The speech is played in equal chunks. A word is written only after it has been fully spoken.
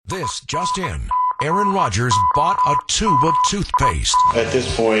This just in. Aaron Rodgers bought a tube of toothpaste. At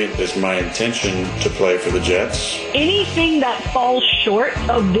this point, it's my intention to play for the Jets. Anything that falls short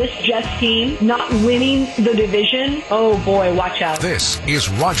of this Jets team not winning the division, oh boy, watch out. This is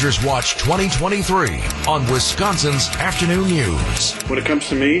Rodgers Watch 2023 on Wisconsin's Afternoon News. When it comes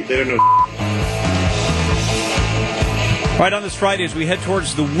to me, they don't know. All right, on this Friday, as we head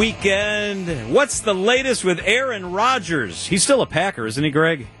towards the weekend, what's the latest with Aaron Rodgers? He's still a Packer, isn't he,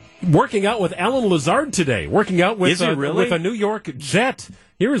 Greg? Working out with Alan Lazard today. Working out with, with a New York Jet.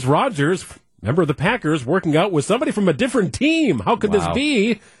 Here is Rodgers, member of the Packers, working out with somebody from a different team. How could this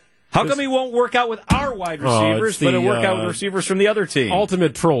be? How come he won't work out with our wide receivers, but he'll work out with receivers from the other team?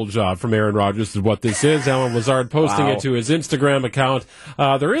 Ultimate troll job from Aaron Rodgers is what this is. Alan Lazard posting it to his Instagram account.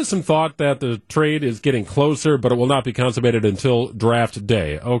 There is some thought that the trade is getting closer, but it will not be consummated until draft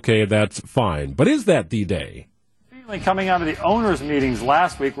day. Okay, that's fine. But is that the day? Coming out of the owners' meetings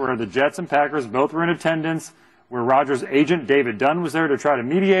last week where the Jets and Packers both were in attendance, where Rodgers' agent David Dunn was there to try to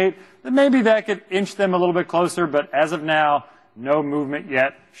mediate, then maybe that could inch them a little bit closer, but as of now, no movement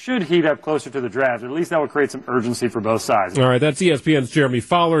yet. Should heat up closer to the draft. At least that will create some urgency for both sides. All right, that's ESPN's Jeremy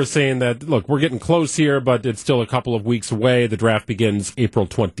Fowler saying that, look, we're getting close here, but it's still a couple of weeks away. The draft begins April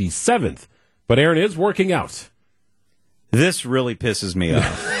 27th. But Aaron is working out. This really pisses me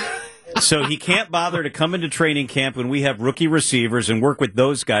off. So he can't bother to come into training camp when we have rookie receivers and work with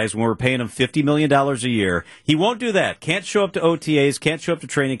those guys when we're paying him $50 million a year. He won't do that. Can't show up to OTAs, can't show up to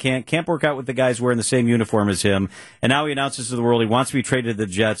training camp, can't work out with the guys wearing the same uniform as him. And now he announces to the world he wants to be traded to the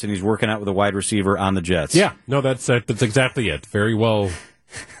Jets, and he's working out with a wide receiver on the Jets. Yeah, no, that's exactly it. Very well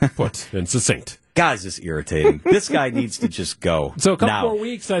put and succinct. God, is this irritating. This guy needs to just go. So a couple more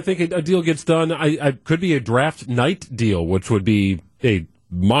weeks, I think a deal gets done. I could be a draft night deal, which would be a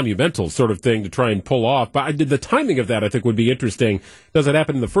monumental sort of thing to try and pull off. But the timing of that, I think, would be interesting. Does it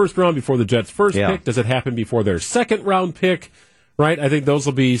happen in the first round before the Jets' first pick? Does it happen before their second round pick? Right? I think those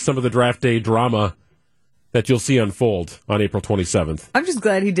will be some of the draft day drama that you'll see unfold on April 27th. I'm just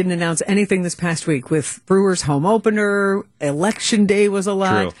glad he didn't announce anything this past week with Brewers home opener. Election day was a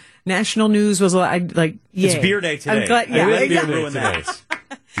lot. True. National news was a lot. It's beer day today. I'm glad, I really didn't exactly. ruin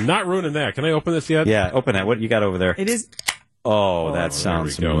that. Not ruining that. Can I open this yet? Yeah, open that. What you got over there? It is. Oh, that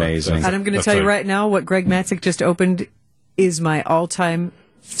sounds amazing. And I'm going to tell you right now, what Greg Matzik just opened is my all-time,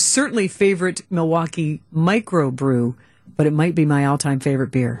 certainly favorite Milwaukee microbrew, but it might be my all-time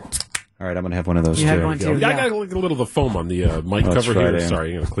favorite beer. All right, I'm going to have one of those, too. Have one too. Yeah, I got a little of the foam on the mic cover here. Sorry,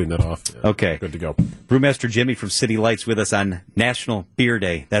 I'm going to clean that off. Yeah, okay. Good to go. Brewmaster Jimmy from City Lights with us on National Beer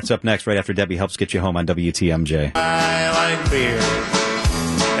Day. That's up next, right after Debbie helps get you home on WTMJ. I like beer.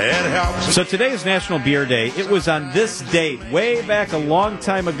 It helps. So today is National Beer Day. It was on this date, way back a long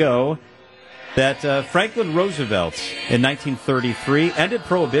time ago, that Franklin Roosevelt in 1933 ended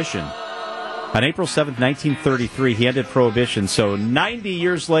Prohibition. On April 7th, 1933, he ended Prohibition. So 90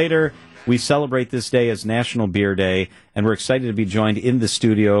 years later, we celebrate this day as National Beer Day, and we're excited to be joined in the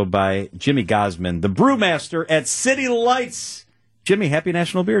studio by Jimmy Gosman, the brewmaster at City Lights. Jimmy, happy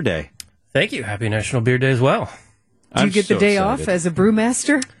National Beer Day. Thank you. Happy National Beer Day as well. Do you get the day off as a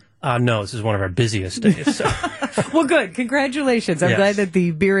brewmaster? No, this is one of our busiest days. So. Well, good. Congratulations. I'm glad that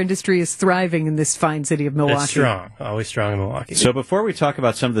the beer industry is thriving in this fine city of Milwaukee. It's strong. Always strong in Milwaukee. So before we talk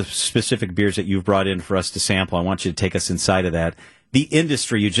about some of the specific beers that you've brought in for us to sample, I want you to take us inside of that. The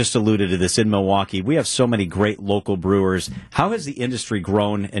industry, you just alluded to this in Milwaukee. We have so many great local brewers. How has the industry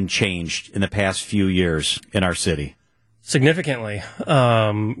grown and changed in the past few years in our city? Significantly.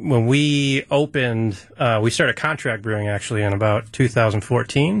 When we opened, we started contract brewing actually in about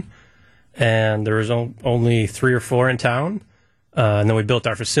 2014, and there was only 3 or 4 in town. And then we built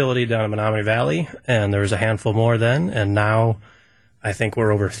our facility down in Menominee Valley, and there was a handful more then, and now I think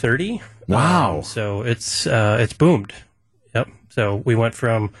we're over 30. Wow. So it's boomed. Yep. So we went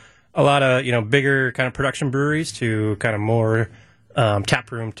from a lot of, bigger kind of production breweries to kind of more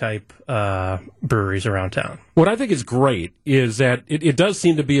taproom type breweries around town. What I think is great is that it does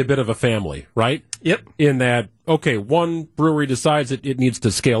seem to be a bit of a family, right? Yep. In that, okay, one brewery decides that it needs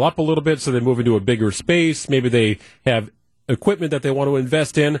to scale up a little bit, so they move into a bigger space. Maybe they have equipment that they want to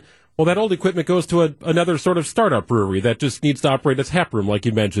invest in. Well, that old equipment goes to another sort of startup brewery that just needs to operate as tap room, like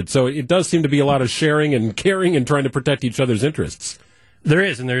you mentioned. So it does seem to be a lot of sharing and caring and trying to protect each other's interests. There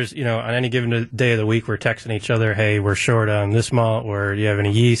is, and there's, on any given day of the week, we're texting each other, hey, we're short on this malt, or do you have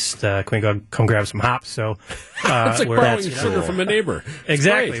any yeast? Can we go come grab some hops? So it's like borrowing sugar from a neighbor.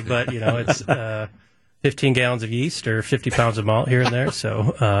 Exactly, but, it's 15 gallons of yeast or 50 pounds of malt here and there.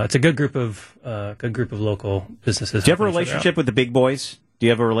 So it's a good group of local businesses. Do you have a relationship with the big boys? Do you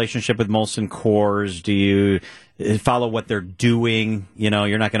have a relationship with Molson Coors? Do you follow what they're doing?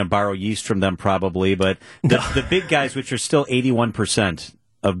 You're not going to borrow yeast from them probably, but the big guys, which are still 81%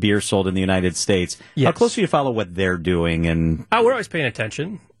 of beer sold in the United States, how close do you follow what they're doing? And we're always paying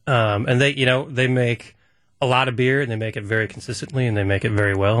attention. And they make a lot of beer, and they make it very consistently, and they make it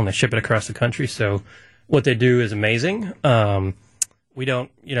very well, and they ship it across the country. So what they do is amazing. We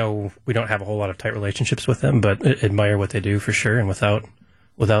don't have a whole lot of tight relationships with them, but admire what they do for sure. And without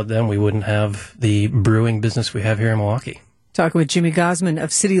them, we wouldn't have the brewing business we have here in Milwaukee. Talking with Jimmy Gosman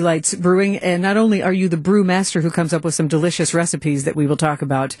of City Lights Brewing. And not only are you the brewmaster who comes up with some delicious recipes that we will talk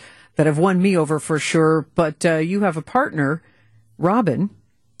about that have won me over for sure, but you have a partner, Robin.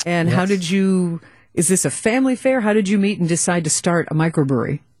 And how did is this a family affair? How did you meet and decide to start a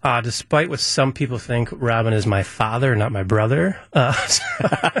microbrewery? Despite what some people think, Robin is my father, not my brother.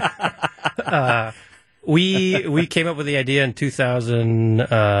 We came up with the idea in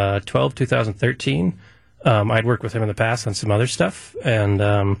 2012, 2013. I'd worked with him in the past on some other stuff,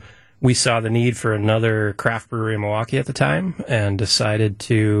 and we saw the need for another craft brewery in Milwaukee at the time, and decided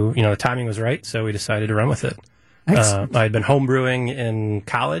to, the timing was right, so we decided to run with it. I'd been home brewing in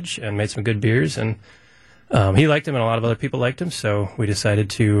college and made some good beers, and he liked him, and a lot of other people liked him, so we decided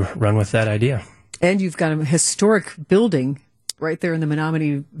to run with that idea. And you've got a historic building right there in the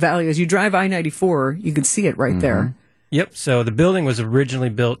Menominee Valley. As you drive I-94, you can see it right there. Yep, so the building was originally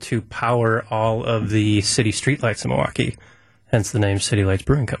built to power all of the city streetlights in Milwaukee, hence the name City Lights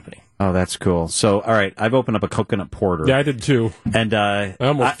Brewing Company. Oh, that's cool. So, all right, I've opened up a coconut porter. Yeah, I did too. And I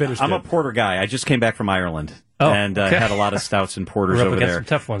almost finished I'm it. a porter guy. I just came back from Ireland. And had a lot of stouts and porters We're up over against there. some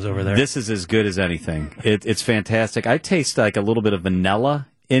tough ones over there. This is as good as anything. It's fantastic. I taste like a little bit of vanilla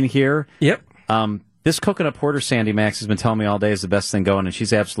in here. Yep. This coconut porter Sandy Max has been telling me all day is the best thing going, and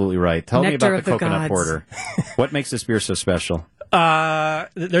she's absolutely right. Tell me about the coconut porter. What makes this beer so special?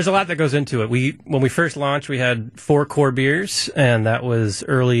 There's a lot that goes into it. When we first launched, we had 4 core beers, and that was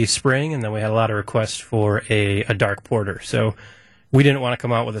early spring, and then we had a lot of requests for a dark porter. So we didn't want to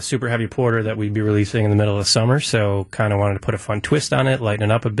come out with a super heavy porter that we'd be releasing in the middle of the summer, so kind of wanted to put a fun twist on it,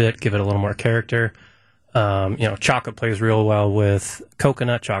 lighten it up a bit, give it a little more character. Chocolate plays real well with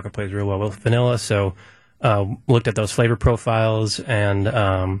coconut. Chocolate plays real well with vanilla. So looked at those flavor profiles,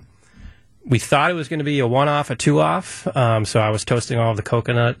 and we thought it was going to be a 1-off, a 2-off. So I was toasting all of the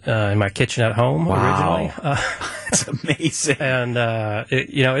coconut in my kitchen at home originally. It's amazing. And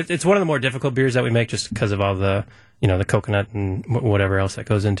it's one of the more difficult beers that we make just because of all the the coconut and whatever else that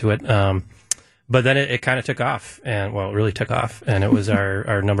goes into it. But then it kind of took off, and it really took off, and it was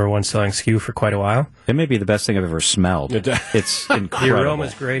our number one selling SKU for quite a while. It may be the best thing I've ever smelled. It's incredible. The aroma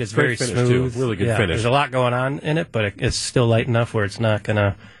is great. It's very smooth. Too. Really good finish. There's a lot going on in it, but it's still light enough where it's not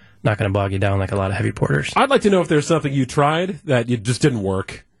gonna bog you down like a lot of heavy porters. I'd like to know if there's something you tried that you just didn't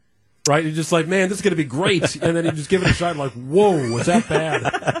work. Right? You're just like, man, this is going to be great. And then you just give it a shot like, whoa, was that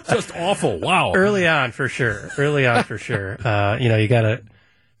bad? Just awful. Wow. Early on, for sure. You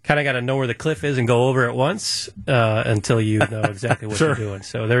got to know where the cliff is and go over it once until you know exactly what you're doing.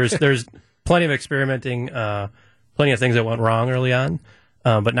 So there's plenty of experimenting, plenty of things that went wrong early on.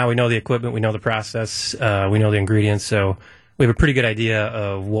 But now we know the equipment, we know the process, we know the ingredients. So we have a pretty good idea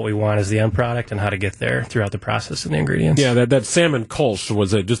of what we want as the end product and how to get there throughout the process and the ingredients. Yeah, that salmon kolsch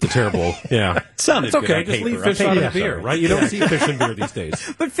was just a terrible. Yeah, it's okay. Just leave fish out of the beer, right? You don't see fish in beer these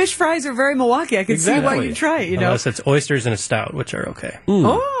days. But fish fries are very Milwaukee. I can see why you try it. Unless it's oysters and a stout, which are okay.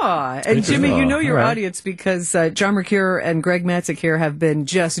 And Jimmy, you know your audience because John Mercure and Greg Matzik here have been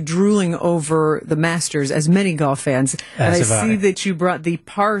just drooling over the Masters, as many golf fans. And I see that you brought the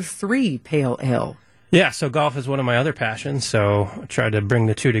Par 3 Pale Ale. Yeah, so golf is one of my other passions, so I tried to bring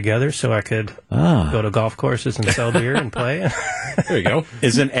the two together so I could go to golf courses and sell beer and play. There you go.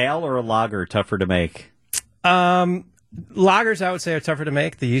 Is an ale or a lager tougher to make? Lagers, I would say, are tougher to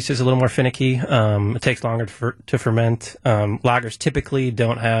make. The yeast is a little more finicky. It takes longer to ferment. Lagers typically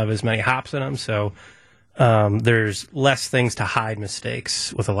don't have as many hops in them, so there's less things to hide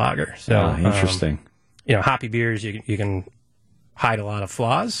mistakes with a lager. So interesting. Hoppy beers, you can hide a lot of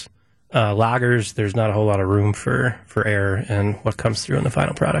flaws. Lagers, there's not a whole lot of room for error in what comes through in the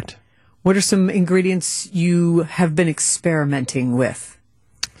final product. What are some ingredients you have been experimenting with?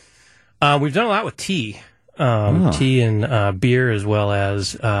 We've done a lot with tea. Tea and beer as well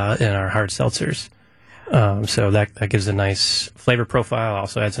as in our hard seltzers. So that gives a nice flavor profile,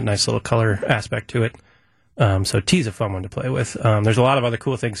 also adds a nice little color aspect to it. So tea's a fun one to play with. There's a lot of other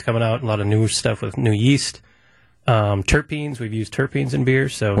cool things coming out, a lot of new stuff with new yeast. Terpenes, we've used terpenes in beer.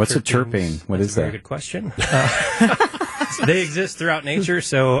 So what's a terpene? What is that? Very good question. They exist throughout nature.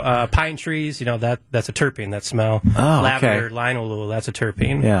 So pine trees, that's a terpene, that smell. Oh, Lavender, okay. linalool, that's a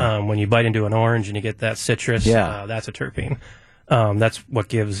terpene. Yeah. When you bite into an orange and you get that citrus, that's a terpene. That's what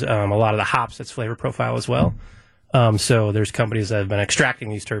gives a lot of the hops its flavor profile as well. So there's companies that have been extracting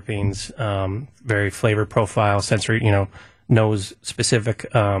these terpenes, very flavor profile, sensory, nose specific,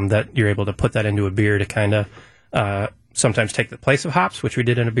 that you're able to put that into a beer to kind of sometimes take the place of hops, which we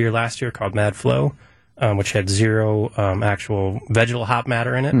did in a beer last year called Mad Flow, which had zero actual vegetal hop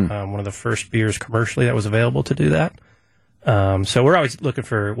matter in it. One of the first beers commercially that was available to do that. So we're always looking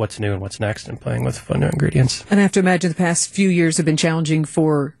for what's new and what's next and playing with fun new ingredients. And I have to imagine the past few years have been challenging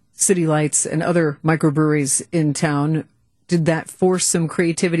for City Lights and other microbreweries in town. Did that force some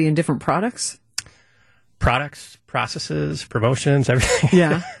creativity in different products? Products, processes, promotions, everything.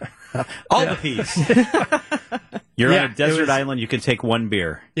 Yeah. All the P's. You're on a desert island. You can take one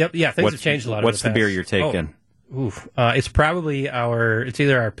beer. Yep. Yeah. Things have changed a lot. What's the beer you're taking? It's probably it's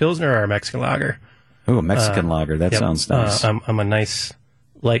either our Pilsner or our Mexican lager. Ooh, Mexican lager. That sounds nice. I'm a nice,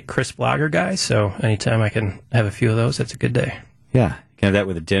 light, crisp lager guy, so anytime I can have a few of those, that's a good day. Yeah. You can have that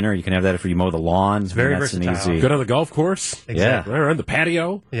with a dinner. You can have that if you mow the lawns. Very that's versatile. Good on the golf course. Exactly. Yeah. Right on the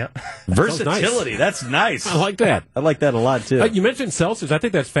patio. Yeah. Versatility. That's nice. I like that. I like that a lot, too. You mentioned seltzers. I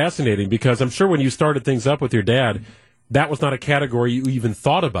think that's fascinating because I'm sure when you started things up with your dad, that was not a category you even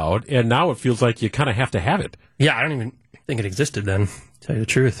thought about, and now it feels like you kind of have to have it. Yeah, I don't even think it existed then, to tell you the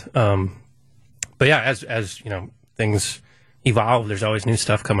truth. But yeah, as things evolve, there's always new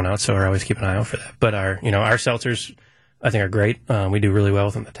stuff coming out, so we're always keeping an eye out for that. But our seltzers, I think, are great. We do really well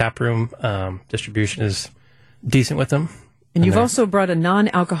with them in the tap room. Distribution is decent with them. And you've also brought a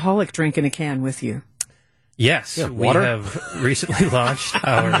non-alcoholic drink in a can with you. Yes, we have recently launched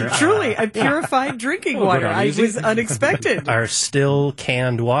our... Truly, a purified drinking water. I was unexpected. Our still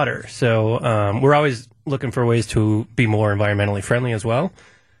canned water. So we're always looking for ways to be more environmentally friendly as well.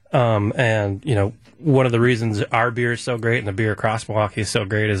 And, one of the reasons our beer is so great and the beer across Milwaukee is so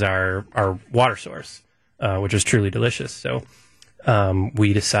great is our water source, which is truly delicious. So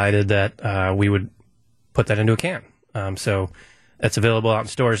we decided that we would put that into a can. So it's available out in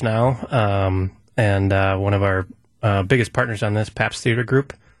stores now. And one of our biggest partners on this, Pabst Theater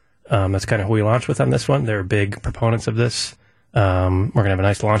Group, that's kind of who we launched with on this one. They're big proponents of this. We're going to have a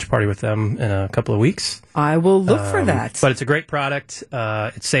nice launch party with them in a couple of weeks. I will look for that. But it's a great product.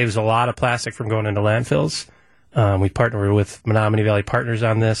 It saves a lot of plastic from going into landfills. We partner with Menominee Valley Partners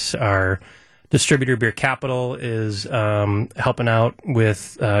on this. Our distributor, Beer Capital, is helping out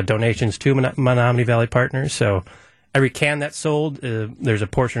with donations to Menominee Valley Partners. So every can that's sold, there's a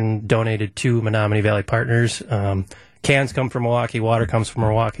portion donated to Menominee Valley Partners. Cans come from Milwaukee, water comes from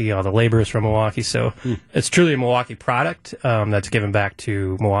Milwaukee, all the labor is from Milwaukee. So it's truly a Milwaukee product that's given back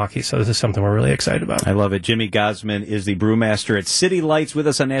to Milwaukee. So this is something we're really excited about. I love it. Jimmy Gosman is the brewmaster at City Lights with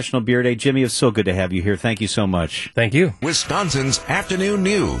us on National Beer Day. Jimmy, it's so good to have you here. Thank you so much. Thank you. Wisconsin's Afternoon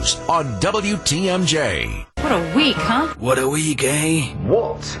News on WTMJ. What a week, huh? What a week, eh?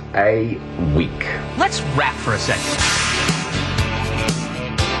 What a week. Let's rap for a second.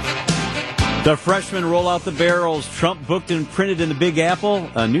 The freshmen roll out the barrels. Trump booked and printed in the Big Apple.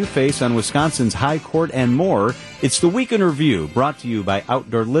 A new face on Wisconsin's High Court and more. It's the Week in Review, brought to you by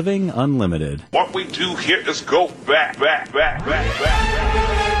Outdoor Living Unlimited. What we do here is go back.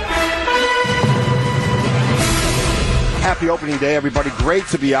 Happy opening day, everybody. Great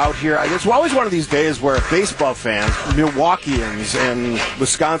to be out here. It's always one of these days where baseball fans, Milwaukeeans and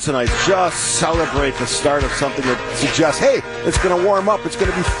Wisconsinites just celebrate the start of something that suggests, hey, it's going to warm up, it's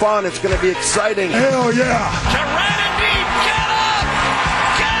going to be fun, it's going to be exciting. Hell yeah! Serenity, get up!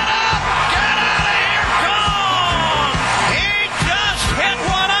 Get up! Get out of here! Gone! He just hit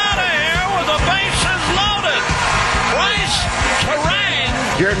one out of here with the bases loaded. Bryce Terang.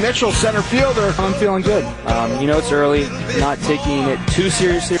 Garrett Mitchell, center fielder. I'm feeling good. It's early, not taking it too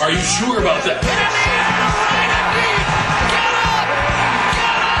seriously. Are you sure about that?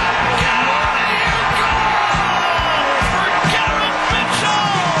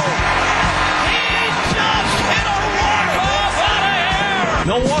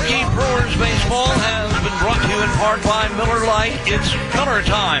 Milwaukee Brewers baseball has been brought to you in part by Miller Lite. It's Miller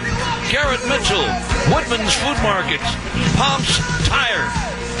time. Garrett Mitchell, Woodman's Food Markets, Pops Tire,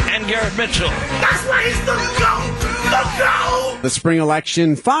 and Garrett Mitchell. That's why he's the GOAT! The spring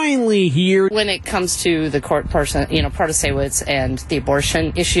election finally here. When it comes to the court person, Protasewicz and the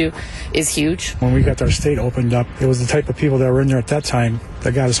abortion issue is huge. When we got our state opened up, it was the type of people that were in there at that time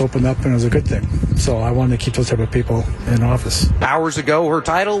that got us opened up, and it was a good thing. So I wanted to keep those type of people in office. Hours ago, her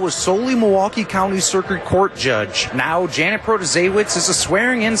title was solely Milwaukee County Circuit Court Judge. Now, Janet Protasewicz is a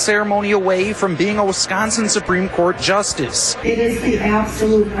swearing-in ceremony away from being a Wisconsin Supreme Court Justice. It is the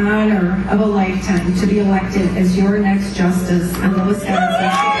absolute honor of a lifetime to be elected as your next justice on the Wisconsin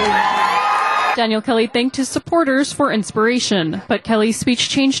Supreme Court. Daniel Kelly thanked his supporters for inspiration, but Kelly's speech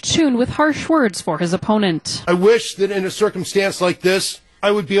changed tune with harsh words for his opponent. I wish that in a circumstance like this, I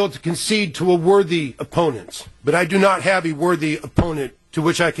would be able to concede to a worthy opponent, but I do not have a worthy opponent to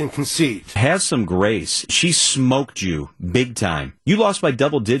which I can concede. Has some grace. She smoked you big time. You lost by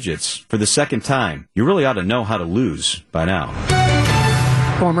double digits for the second time. You really ought to know how to lose by now.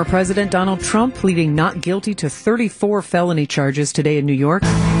 Former President Donald Trump pleading not guilty to 34 felony charges today in New York.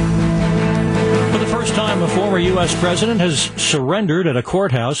 For the first time, a former U.S. president has surrendered at a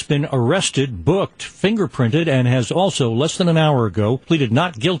courthouse, been arrested, booked, fingerprinted, and has also, less than an hour ago, pleaded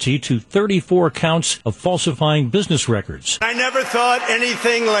not guilty to 34 counts of falsifying business records. I never thought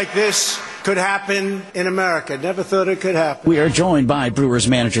anything like this could happen in America. Never thought it could happen. We are joined by Brewers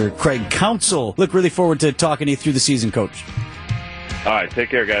manager Craig Counsell. Look really forward to talking to you through the season, Coach. All right, take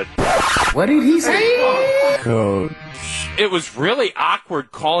care, guys. What did he say? Coach. It was really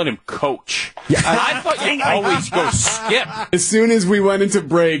awkward calling him Coach. Yeah, I thought you'd always go Skip. As soon as we went into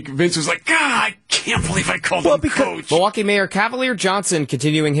break, Vince was like, God, I can't believe I called him Coach. Milwaukee Mayor Cavalier Johnson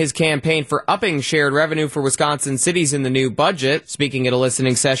continuing his campaign for upping shared revenue for Wisconsin cities in the new budget, speaking at a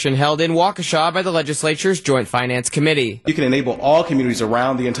listening session held in Waukesha by the legislature's Joint Finance Committee. You can enable all communities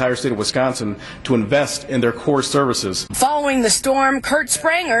around the entire state of Wisconsin to invest in their core services. Following the storm, Kurt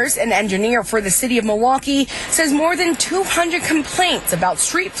Sprangers, an engineer for the city of Milwaukee, says more than 200 complaints about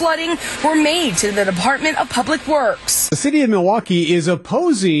street flooding were made to the Department of Public Works. The city of Milwaukee is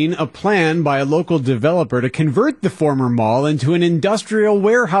opposing a plan by a local developer to convert the former mall into an industrial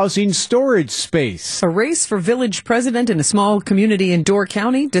warehousing storage space. A race for village president in a small community in Door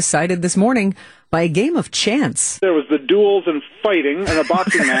County decided this morning by a game of chance. There was the duels and fighting and a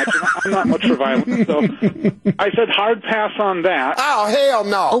boxing match, and I'm not much for violence, so I said hard pass on that. Oh, hell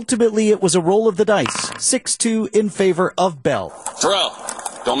no. Ultimately, it was a roll of the dice, 6-2 in favor of Bell. Terrell,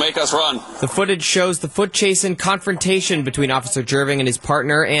 don't make us run. The footage shows the foot chase and confrontation between Officer Jerving and his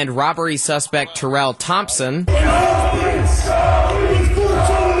partner and robbery suspect Terrell Thompson.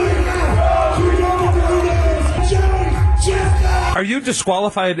 Are you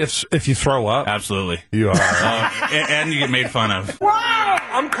disqualified if you throw up? Absolutely. You are. And you get made fun of. Wow!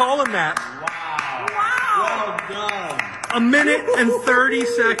 I'm calling that. Wow! Well done. 1 minute and 30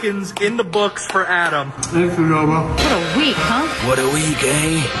 seconds in the books for Adam. Thanks, Nova. What a week, huh? What a week,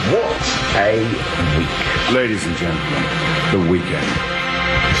 eh? What a week. Ladies and gentlemen, the weekend.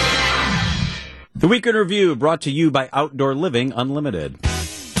 The Weekend Review brought to you by Outdoor Living Unlimited.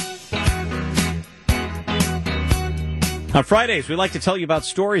 On Fridays, we like to tell you about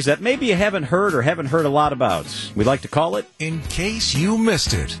stories that maybe you haven't heard or haven't heard a lot about. We like to call it In Case You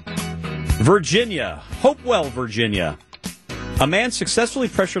Missed It. Virginia, Hopewell, Virginia. A man successfully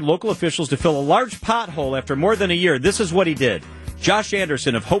pressured local officials to fill a large pothole after more than a year. This is what he did. Josh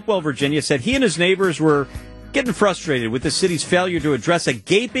Anderson of Hopewell, Virginia, said he and his neighbors were getting frustrated with the city's failure to address a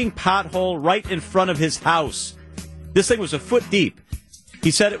gaping pothole right in front of his house. This thing was a foot deep.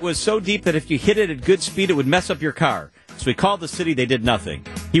 He said it was so deep that if you hit it at good speed, it would mess up your car. So he called the city, they did nothing.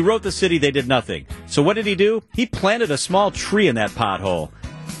 He wrote the city, they did nothing. So what did he do? He planted a small tree in that pothole.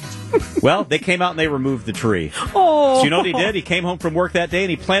 Well, they came out and they removed the tree. Oh. So you know what he did? He came home from work that day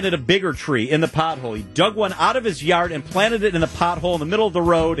and he planted a bigger tree in the pothole. He dug one out of his yard and planted it in the pothole in the middle of the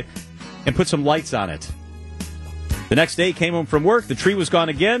road and put some lights on it. The next day he came home from work, the tree was gone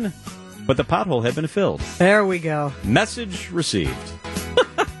again, but the pothole had been filled. There we go. Message received.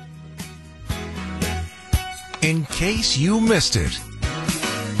 In case you missed it.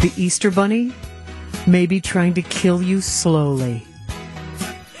 The Easter Bunny may be trying to kill you slowly.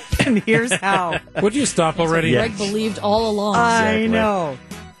 And here's how. Would you stop already? Greg believed all along. I know.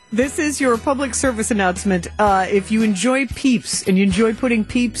 This is your public service announcement. If you enjoy Peeps and you enjoy putting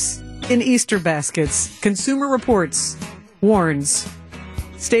Peeps in Easter baskets, Consumer Reports warns,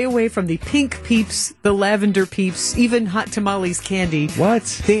 stay away from the pink Peeps, the lavender Peeps, even Hot Tamales candy. What?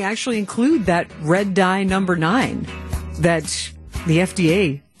 They actually include that red dye number 9 that the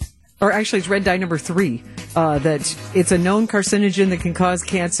FDA, or actually it's red dye number 3, that it's a known carcinogen that can cause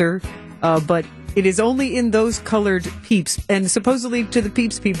cancer, but It is only in those colored Peeps, and supposedly to the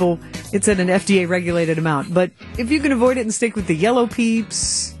Peeps people, it's at an FDA-regulated amount. But if you can avoid it and stick with the yellow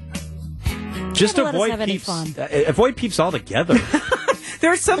Peeps... Just avoid Peeps. Avoid Peeps altogether.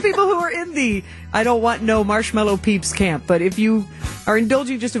 There are some people who are in the I don't want no marshmallow Peeps camp, but if you are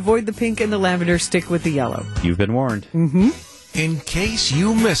indulging, just avoid the pink and the lavender, stick with the yellow. You've been warned. Mm-hmm. In case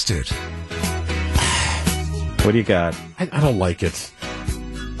you missed it. What do you got? I don't like it.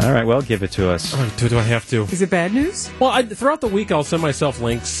 All right, well, give it to us. Do I have to? Is it bad news? Well, throughout the week, I'll send myself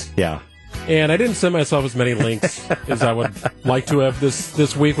links. Yeah. And I didn't send myself as many links as I would like to have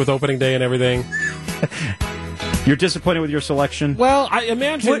this week with opening day and everything. You're disappointed with your selection? Well, I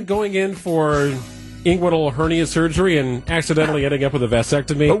imagine going in for inguinal hernia surgery and accidentally ending up with a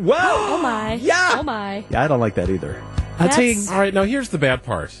vasectomy. Whoa! Oh, my. Yeah! Oh, my. Yeah, I don't like that either. All right, now here's the bad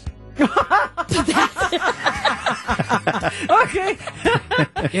part. Okay.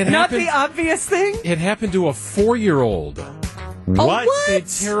 Not the obvious thing? It happened to a 4-year-old. What? A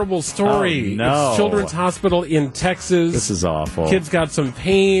terrible story. Oh, no. It's Children's Hospital in Texas. This is awful. Kid's got some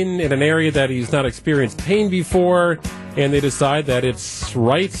pain in an area that he's not experienced pain before, and they decide that it's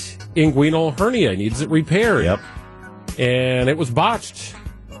right inguinal hernia. Needs it repaired. Yep. And it was botched.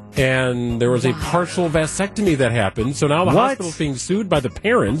 And there was a partial vasectomy that happened. So now the hospital's being sued by the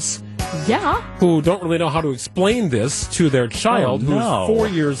parents. Yeah. Who don't really know how to explain this to their child who's 4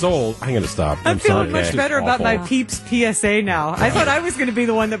 years old. I'm going to stop. I'm feeling much better about my Peeps PSA now. I thought I was going to be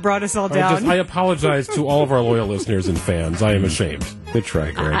the one that brought us all down. I apologize to all of our loyal listeners and fans. I am ashamed. Good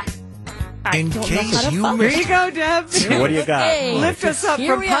try, Greg. In case you Here missed you go, Deb. What do you got? Okay. Lift us up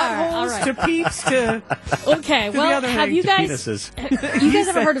Here from we are. potholes All right. to Peeps to... Okay, To the well, other have thing. you guys... Penises. You guys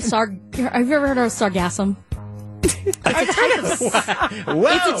ever heard of have you ever heard of sargassum? It's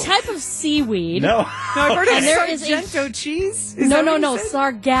a type of seaweed. No. I've heard of And there is Sargento cheese. No,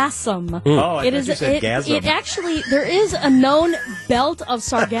 sargassum. Oh, I It thought is you said gasm. it actually there is a known belt of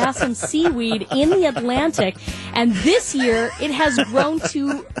sargassum seaweed in the Atlantic, and this year it has grown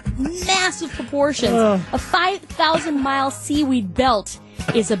to massive proportions. A 5,000-mile seaweed belt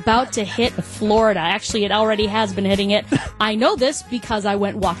is about to hit Florida. Actually, it already has been hitting it. I know this because I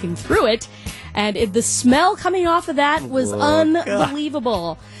went walking through it, and the smell coming off of that was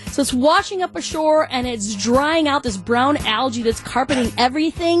unbelievable. So it's washing up ashore, and it's drying out this brown algae that's carpeting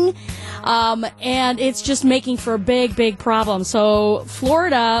everything, and it's just making for a big, big problem. So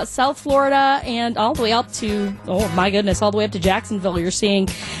Florida, South Florida, and all the way up to, oh my goodness, all the way up to Jacksonville, you're seeing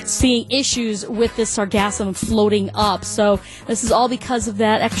issues with this sargassum floating up. So this is all because of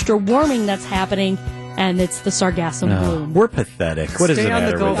that extra warming that's happening. And it's the sargassum bloom. We're pathetic. What does it Stay on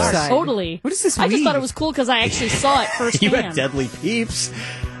the matter Gulf with us? side. Totally. What does this I just mean? thought it was cool because I actually saw it firsthand. You had deadly Peeps.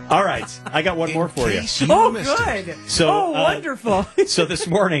 All right, I got one more for you. Oh, good. So, wonderful. So this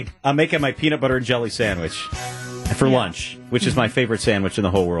morning, I'm making my peanut butter and jelly sandwich for lunch, which is my favorite sandwich in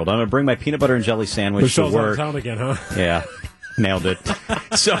the whole world. I'm going to bring my peanut butter and jelly sandwich Michelle's to out of work. town again, huh? Yeah, nailed it.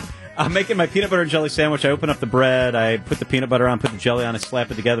 So I'm making my peanut butter and jelly sandwich. I open up the bread. I put the peanut butter on, put the jelly on, I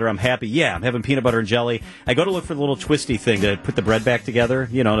slap it together. I'm happy. Yeah, I'm having peanut butter and jelly. I go to look for the little twisty thing to put the bread back together,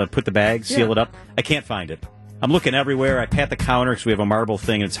 to put the bag, seal it up. I can't find it. I'm looking everywhere. I pat the counter because we have a marble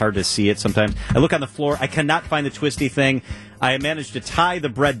thing and it's hard to see it sometimes. I look on the floor. I cannot find the twisty thing. I managed to tie the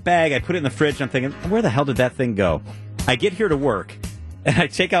bread bag. I put it in the fridge. I'm thinking, where the hell did that thing go? I get here to work, and I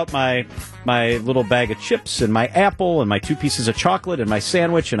take out my little bag of chips and my apple and my 2 pieces of chocolate and my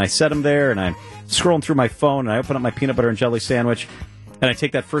sandwich, and I set them there, and I'm scrolling through my phone, and I open up my peanut butter and jelly sandwich, and I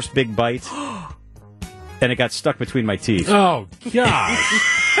take that first big bite, and it got stuck between my teeth. Oh,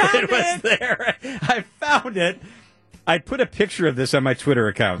 gosh. It was there. I found it. I put a picture of this on my Twitter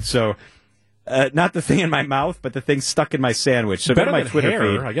account, so... not the thing in my mouth, but the thing stuck in my sandwich. So better go to my than Twitter hair.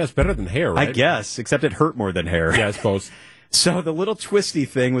 feed. I guess better than hair, right? I guess, except it hurt more than hair. Yeah, I suppose. So the little twisty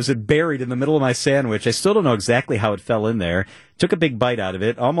thing was buried in the middle of my sandwich. I still don't know exactly how it fell in there. Took a big bite out of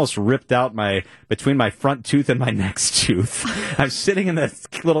it. Almost ripped out between my front tooth and my next tooth. I'm sitting in the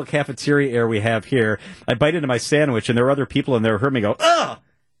little cafeteria area we have here. I bite into my sandwich, and there were other people in there who heard me go, ugh!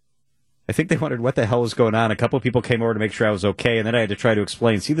 I think they wondered what the hell was going on. A couple of people came over to make sure I was okay, and then I had to try to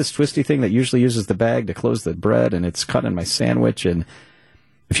explain. See this twisty thing that usually uses the bag to close the bread, and it's cut in my sandwich. And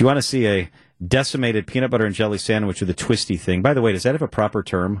if you want to see a decimated peanut butter and jelly sandwich with a twisty thing, by the way, does that have a proper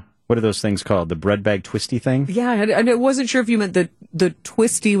term? What are those things called? The bread bag twisty thing? Yeah, and I wasn't sure if you meant the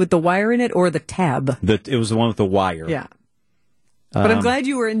twisty with the wire in it or the tab. It was the one with the wire. Yeah. But I'm glad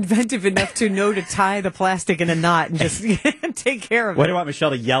you were inventive enough to know to tie the plastic in a knot and just take care of it. Why do I want Michelle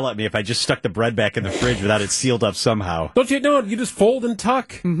to yell at me if I just stuck the bread back in the fridge without it sealed up somehow? Don't you know it? You just fold and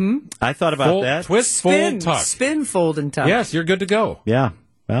tuck. Mm-hmm. I thought about that. Twist, Spin, fold, tuck. Spin, fold, and tuck. Yes, you're good to go. Yeah.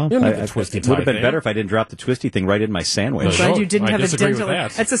 Well, You don't need the it twisty would have tie been thing. better if I didn't drop the twisty thing right in my sandwich. I'm glad you didn't I have a disagree with dental.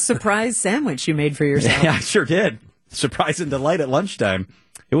 that. That's a surprise sandwich you made for yourself. Yeah, I sure did. Surprise and delight at lunchtime.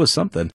 It was something.